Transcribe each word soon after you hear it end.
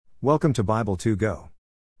Welcome to Bible 2 Go.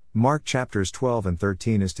 Mark chapters 12 and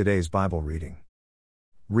 13 is today's Bible reading.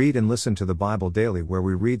 Read and listen to the Bible daily, where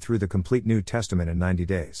we read through the complete New Testament in 90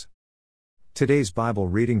 days. Today's Bible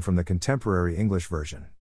reading from the Contemporary English Version.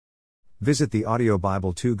 Visit the Audio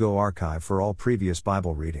Bible 2 Go archive for all previous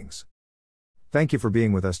Bible readings. Thank you for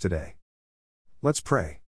being with us today. Let's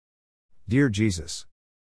pray. Dear Jesus,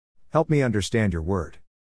 help me understand your word.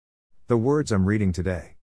 The words I'm reading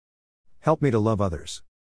today. Help me to love others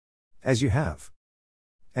as you have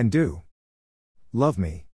and do love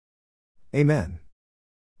me. Amen.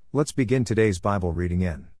 Let's begin today's Bible reading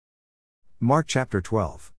in Mark chapter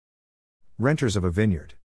 12. Renters of a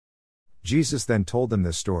vineyard. Jesus then told them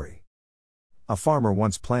this story. A farmer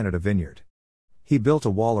once planted a vineyard. He built a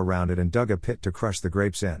wall around it and dug a pit to crush the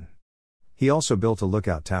grapes in. He also built a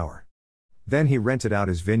lookout tower. Then he rented out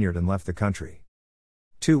his vineyard and left the country.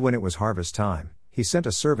 2. When it was harvest time, he sent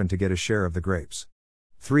a servant to get a share of the grapes.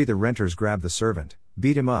 3. The renters grabbed the servant,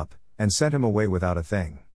 beat him up, and sent him away without a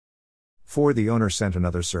thing. 4. The owner sent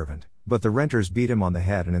another servant, but the renters beat him on the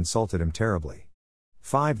head and insulted him terribly.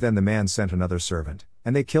 5. Then the man sent another servant,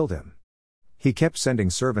 and they killed him. He kept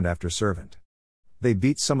sending servant after servant. They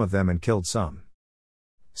beat some of them and killed some.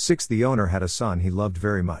 6. The owner had a son he loved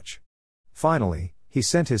very much. Finally, he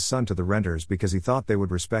sent his son to the renters because he thought they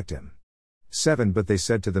would respect him. 7. But they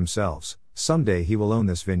said to themselves, "Someday he will own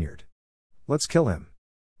this vineyard. Let's kill him.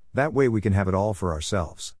 That way we can have it all for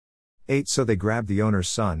ourselves." 8. So they grabbed the owner's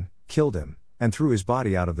son, killed him, and threw his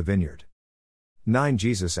body out of the vineyard. 9.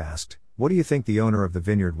 Jesus asked, "What do you think the owner of the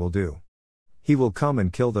vineyard will do? He will come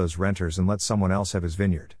and kill those renters and let someone else have his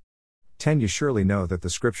vineyard." 10. You surely know that the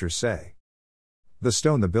scriptures say, "The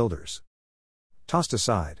stone the builders tossed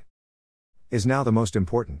aside is now the most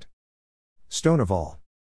important stone of all."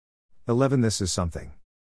 11. This is something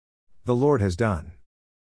the Lord has done,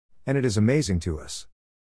 and it is amazing to us.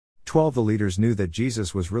 12. The leaders knew that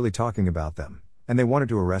Jesus was really talking about them, and they wanted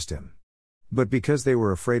to arrest him. But because they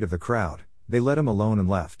were afraid of the crowd, they let him alone and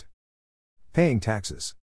left. Paying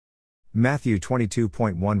taxes. Matthew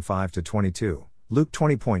 22.15-22, Luke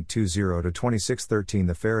 20.20-26. 13.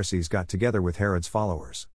 The Pharisees got together with Herod's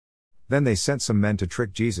followers. Then they sent some men to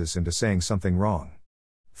trick Jesus into saying something wrong.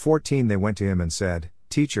 14. They went to him and said,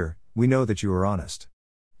 "Teacher, we know that you are honest.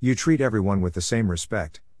 You treat everyone with the same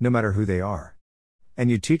respect, no matter who they are. And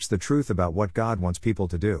you teach the truth about what God wants people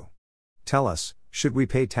to do. Tell us, should we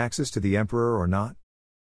pay taxes to the emperor or not?"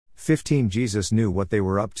 15. Jesus knew what they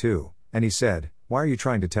were up to, and he said, "Why are you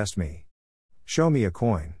trying to test me? Show me a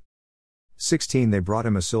coin." 16. They brought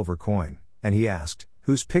him a silver coin, and he asked,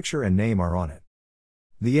 "Whose picture and name are on it?"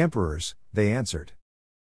 "The emperor's," they answered.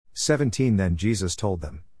 17. Then Jesus told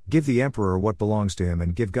them, "Give the emperor what belongs to him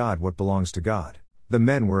and give God what belongs to God." The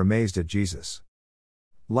men were amazed at Jesus.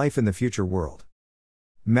 Life in the future world.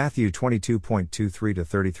 Matthew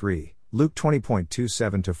 22.23-33, Luke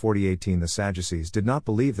 20.27-40. 18. The Sadducees did not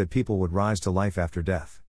believe that people would rise to life after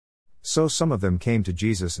death. So some of them came to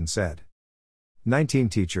Jesus and said, 19.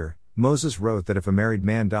 Teacher, Moses wrote that if a married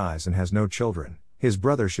man dies and has no children, his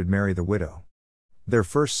brother should marry the widow. Their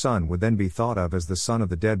first son would then be thought of as the son of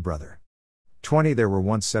the dead brother. 20. There were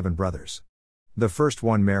once 7 brothers. The first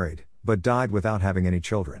one married, but died without having any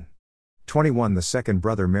children. 21. The second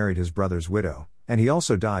brother married his brother's widow, and he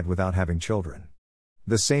also died without having children.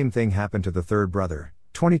 The same thing happened to the third brother.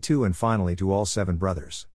 22. And finally to all 7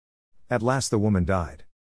 brothers. At last the woman died.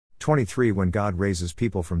 23. When God raises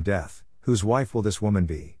people from death, whose wife will this woman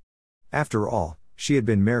be? After all, she had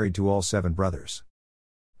been married to all 7 brothers.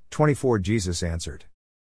 24. Jesus answered,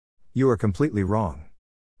 "You are completely wrong.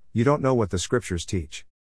 You don't know what the scriptures teach.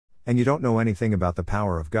 And you don't know anything about the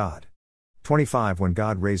power of God." 25. When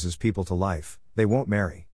God raises people to life, they won't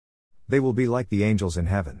marry. They will be like the angels in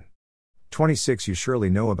heaven. 26. You surely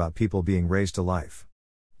know about people being raised to life.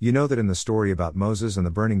 You know that in the story about Moses and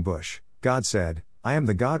the burning bush, God said, "I am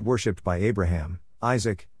the God worshipped by Abraham,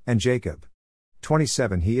 Isaac, and Jacob."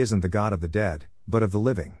 27. He isn't the God of the dead, but of the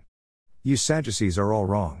living. You Sadducees are all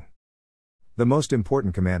wrong. The most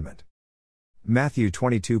important commandment. Matthew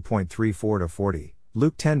 22.34-40,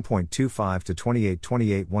 Luke 10.25-28.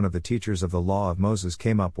 28. One of the teachers of the law of Moses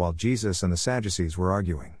came up while Jesus and the Sadducees were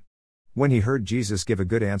arguing. When he heard Jesus give a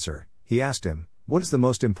good answer, he asked him, "What is the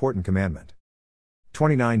most important commandment?"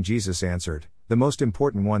 29. Jesus answered, "The most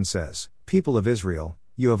important one says, 'People of Israel,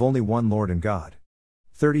 you have only one Lord and God.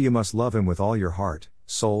 30. You must love him with all your heart,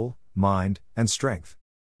 soul, mind, and strength.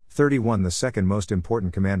 31. The second most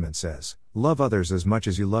important commandment says, 'Love others as much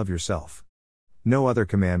as you love yourself.' No other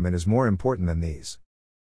commandment is more important than these."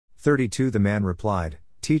 32. The man replied,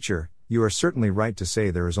 "Teacher, you are certainly right to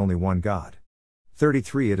say there is only one God.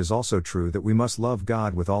 33 It is also true that we must love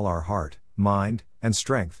God with all our heart, mind, and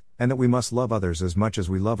strength, and that we must love others as much as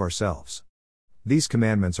we love ourselves. These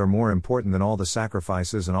commandments are more important than all the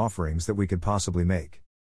sacrifices and offerings that we could possibly make.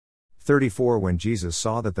 34 When Jesus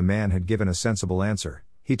saw that the man had given a sensible answer,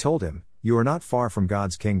 he told him, "You are not far from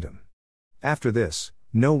God's kingdom." After this,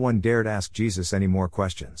 no one dared ask Jesus any more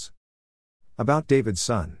questions. About David's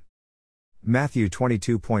son. Matthew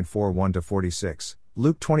 22.41-46,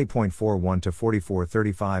 Luke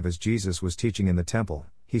 20.41-44-35 As Jesus was teaching in the temple,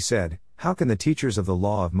 he said, "How can the teachers of the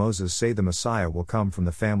law of Moses say the Messiah will come from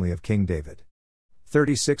the family of King David?"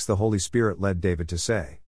 36 The Holy Spirit led David to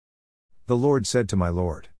say, "The Lord said to my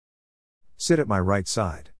Lord, sit at my right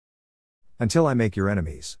side, until I make your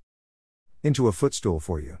enemies into a footstool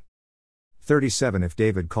for you." 37 If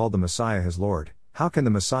David called the Messiah his Lord, how can the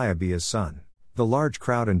Messiah be his son? The large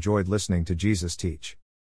crowd enjoyed listening to Jesus teach.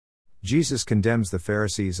 Jesus condemns the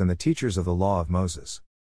Pharisees and the teachers of the law of Moses.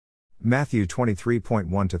 Matthew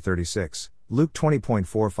 23.1-36, Luke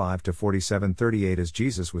 20.45-47 38 As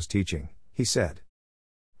Jesus was teaching, he said,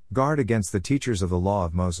 "Guard against the teachers of the law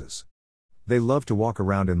of Moses. They love to walk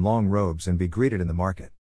around in long robes and be greeted in the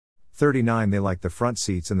market. 39 They like the front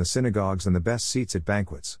seats in the synagogues and the best seats at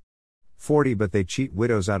banquets. 40 But they cheat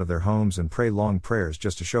widows out of their homes and pray long prayers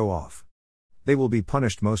just to show off. They will be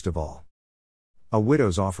punished most of all." A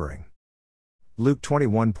widow's offering. Luke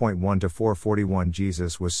 21.1-4 41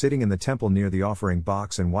 Jesus was sitting in the temple near the offering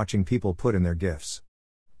box and watching people put in their gifts.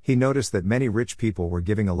 He noticed that many rich people were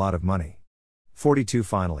giving a lot of money. 42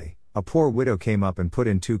 Finally, a poor widow came up and put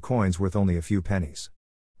in 2 coins worth only a few pennies.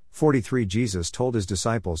 43 Jesus told his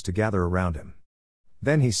disciples to gather around him.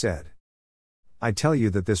 Then he said, "I tell you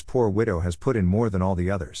that this poor widow has put in more than all the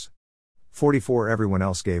others." 44 Everyone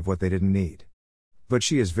else gave what they didn't need. But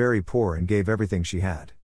she is very poor and gave everything she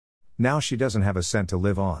had. Now she doesn't have a cent to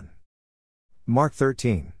live on. Mark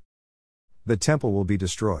 13. The temple will be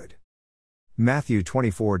destroyed. Matthew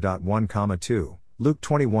 24.1,2, Luke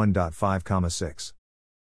 21.5,6.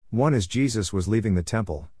 1 As Jesus was leaving the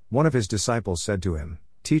temple, one of his disciples said to him,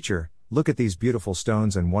 "Teacher, look at these beautiful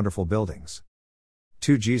stones and wonderful buildings."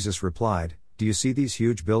 2 Jesus replied, "Do you see these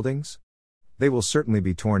huge buildings? They will certainly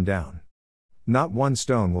be torn down. Not one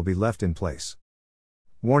stone will be left in place."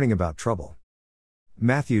 Warning about trouble.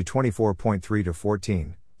 Matthew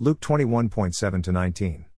 24.3-14, Luke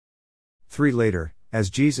 21.7-19. 3 Later, as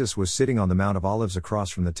Jesus was sitting on the Mount of Olives across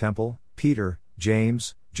from the temple, Peter,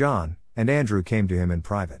 James, John, and Andrew came to him in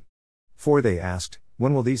private. 4 They asked,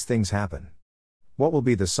 "When will these things happen? What will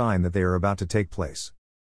be the sign that they are about to take place?"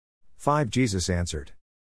 5 Jesus answered,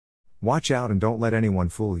 "Watch out and don't let anyone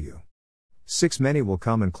fool you. 6 Many will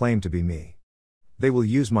come and claim to be me. They will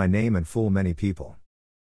use my name and fool many people.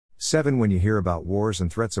 7 When you hear about wars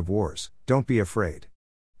and threats of wars, don't be afraid.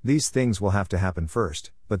 These things will have to happen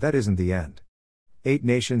first, but that isn't the end. 8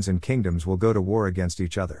 Nations and kingdoms will go to war against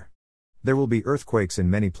each other. There will be earthquakes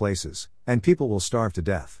in many places, and people will starve to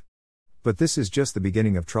death. But this is just the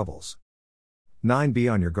beginning of troubles. 9 Be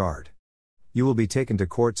on your guard. You will be taken to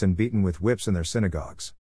courts and beaten with whips in their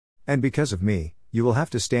synagogues. And because of me, you will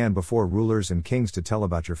have to stand before rulers and kings to tell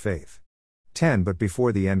about your faith. 10 But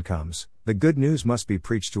before the end comes, the good news must be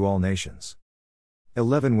preached to all nations.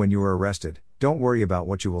 11 When you are arrested, don't worry about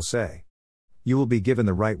what you will say. You will be given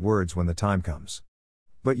the right words when the time comes.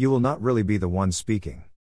 But you will not really be the one speaking.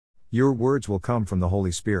 Your words will come from the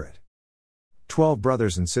Holy Spirit. 12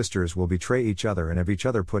 Brothers and sisters will betray each other and have each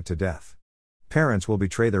other put to death. Parents will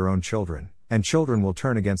betray their own children, and children will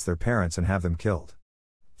turn against their parents and have them killed.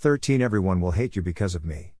 13 Everyone will hate you because of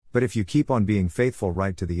me, but if you keep on being faithful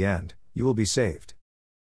right to the end, you will be saved.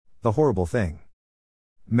 The horrible thing.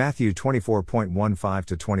 Matthew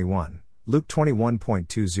 24.15-21, Luke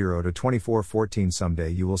 21.20-24:14 Someday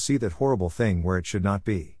you will see that horrible thing where it should not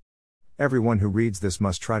be. Everyone who reads this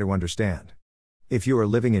must try to understand. If you are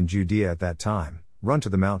living in Judea at that time, run to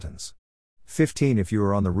the mountains. 15 If you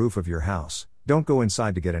are on the roof of your house, don't go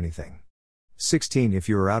inside to get anything. 16 If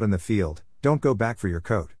you are out in the field, don't go back for your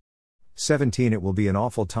coat. 17 It will be an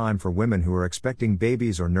awful time for women who are expecting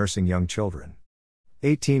babies or nursing young children.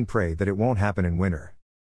 18 Pray that it won't happen in winter.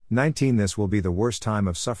 19 This will be the worst time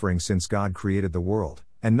of suffering since God created the world,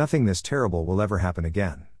 and nothing this terrible will ever happen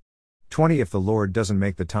again. 20 If the Lord doesn't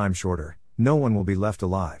make the time shorter, no one will be left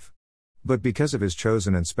alive. But because of his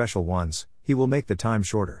chosen and special ones, he will make the time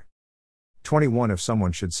shorter. 21 If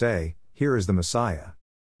someone should say, "Here is the Messiah,"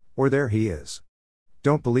 or "There he is,"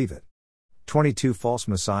 don't believe it. 22 False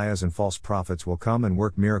messiahs and false prophets will come and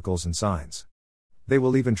work miracles and signs. They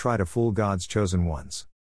will even try to fool God's chosen ones.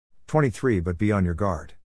 23 But be on your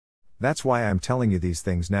guard. That's why I am telling you these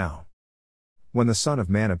things now. When the Son of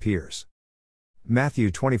Man appears. Matthew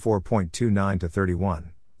 24.29 to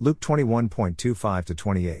 31, Luke 21.25 to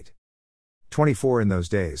 28. 24 In those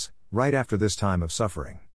days, right after this time of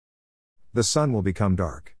suffering, the sun will become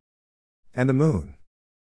dark, and the moon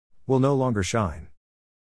will no longer shine.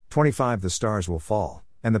 25 The stars will fall,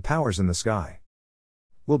 and the powers in the sky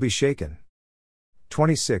will be shaken.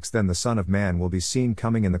 26 Then the Son of Man will be seen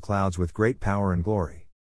coming in the clouds with great power and glory.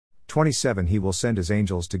 27 He will send his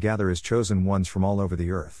angels to gather his chosen ones from all over the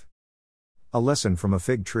earth. A lesson from a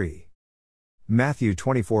fig tree. Matthew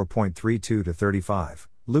 24.32 to 35,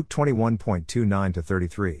 Luke 21.29 to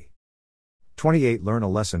 33. 28 Learn a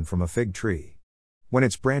lesson from a fig tree. When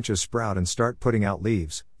its branches sprout and start putting out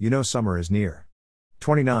leaves, you know summer is near.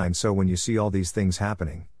 29 So when you see all these things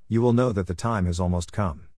happening, you will know that the time has almost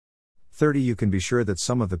come. 30 You can be sure that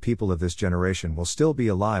some of the people of this generation will still be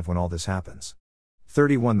alive when all this happens.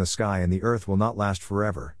 31 The sky and the earth will not last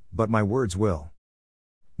forever, but my words will.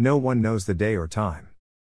 No one knows the day or time.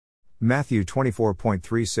 Matthew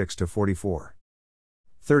 24.36 to 44.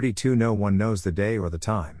 32 No one knows the day or the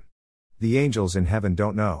time. The angels in heaven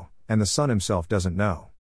don't know, and the Son himself doesn't know.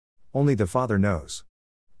 Only the Father knows.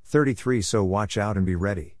 33 So watch out and be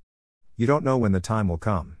ready. You don't know when the time will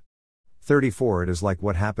come. 34 It is like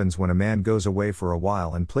what happens when a man goes away for a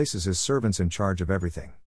while and places his servants in charge of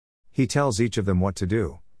everything. He tells each of them what to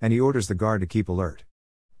do, and he orders the guard to keep alert.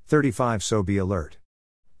 35 So be alert.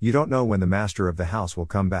 You don't know when the master of the house will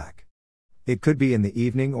come back. It could be in the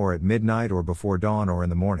evening or at midnight or before dawn or in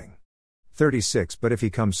the morning. 36 But if he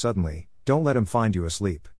comes suddenly, don't let him find you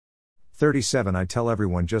asleep. 37 I tell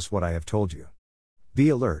everyone just what I have told you. Be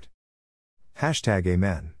alert.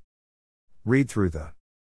 #Amen. Read through the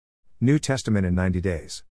New Testament in 90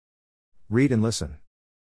 days. Read and listen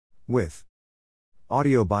with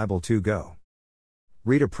Audio Bible 2 Go.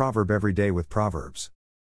 Read a proverb every day with Proverbs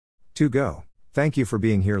 2 Go. Thank you for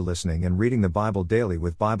being here listening and reading the Bible daily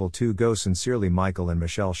with Bible 2 Go. Sincerely, Michael and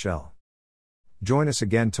Michelle Shell. Join us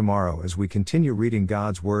again tomorrow as we continue reading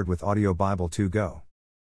God's Word with Audio Bible 2 Go.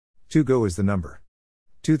 2 Go is the number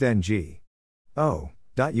 2 then G.O.US.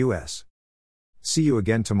 See you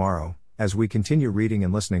again tomorrow as we continue reading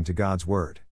and listening to God's Word.